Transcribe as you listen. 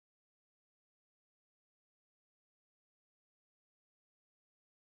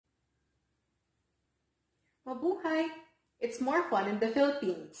Mabuhay! It's more fun in the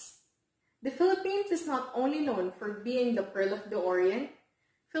Philippines. The Philippines is not only known for being the Pearl of the Orient,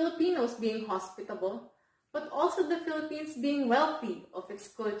 Filipinos being hospitable, but also the Philippines being wealthy of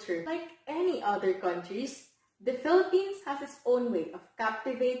its culture. Like any other countries, the Philippines has its own way of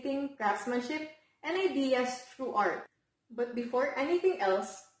captivating craftsmanship and ideas through art. But before anything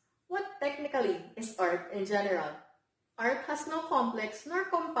else, what technically is art in general? Art has no complex nor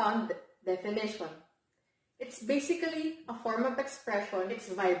compound definition. It's basically a form of expression. Its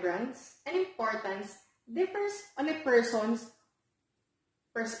vibrance and importance differs on a person's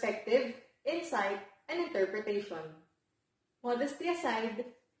perspective, insight, and interpretation. Modesty aside,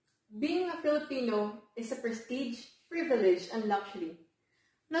 being a Filipino is a prestige, privilege, and luxury.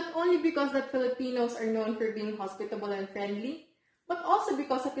 Not only because that Filipinos are known for being hospitable and friendly, but also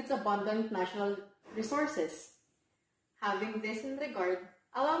because of its abundant natural resources. Having this in regard,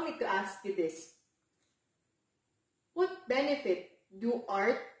 allow me to ask you this. What benefit do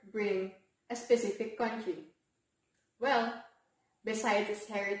art bring a specific country? Well, besides its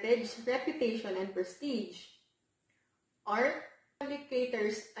heritage, reputation, and prestige, art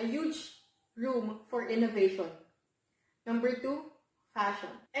caters a huge room for innovation. Number 2,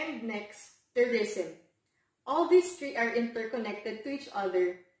 fashion. And next, tourism. All these three are interconnected to each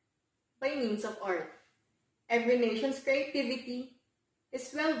other by means of art. Every nation's creativity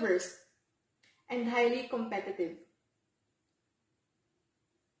is well-versed and highly competitive.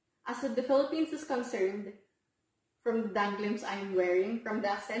 As the Philippines is concerned, from the danglams I am wearing, from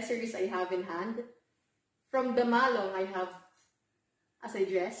the accessories I have in hand, from the malong I have as I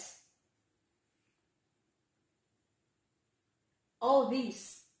dress, all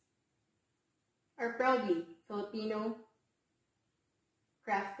these are proudly Filipino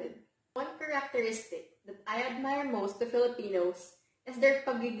crafted. One characteristic that I admire most to Filipinos is their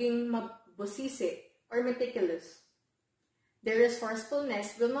pagiging mabusisi or meticulous. Their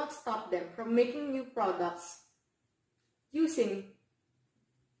resourcefulness will not stop them from making new products using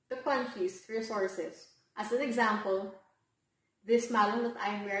the country's resources. As an example, this malong that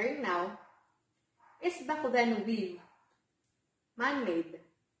I am wearing now is back then weaved, man-made,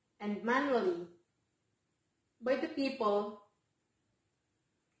 and manually by the people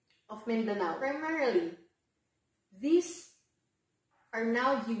of Mindanao. Primarily, these are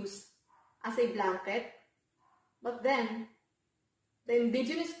now used as a blanket, but then the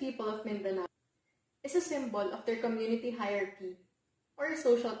indigenous people of Mindanao is a symbol of their community hierarchy or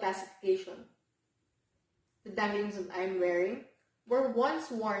social classification. The danglings that I am wearing were once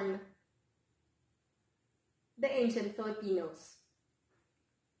worn the ancient Filipinos.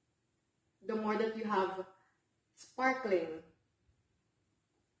 The more that you have sparkling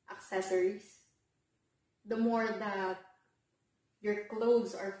accessories, the more that your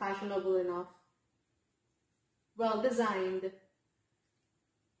clothes are fashionable enough, well-designed,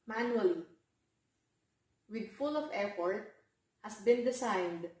 manually, with full of effort, has been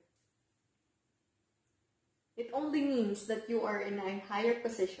designed. It only means that you are in a higher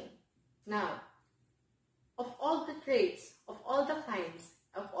position. Now, of all the traits, of all the kinds,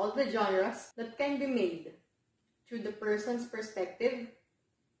 of all the genres that can be made through the person's perspective,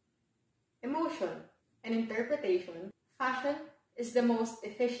 emotion, and interpretation, fashion is the most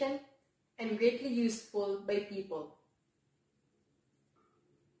efficient and greatly useful by people.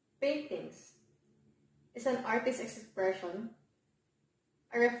 Paintings is an artist's expression,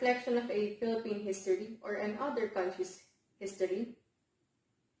 a reflection of a Philippine history or another country's history,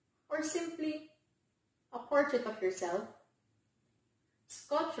 or simply a portrait of yourself.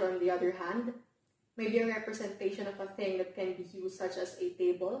 Sculpture, on the other hand, may be a representation of a thing that can be used, such as a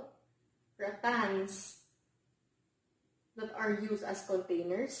table, rattans that are used as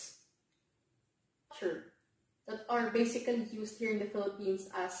containers, sculpture that are basically used here in the Philippines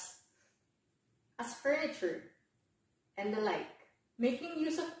as furniture, and the like. Making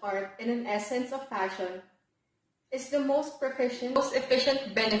use of art in an essence of fashion is the most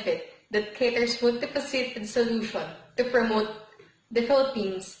efficient benefit that caters multifaceted solution to promote the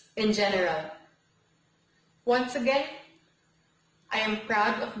Philippines in general. Once again, I am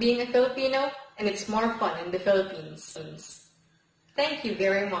proud of being a Filipino, and it's more fun in the Philippines. Thank you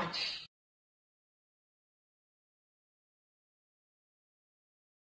very much.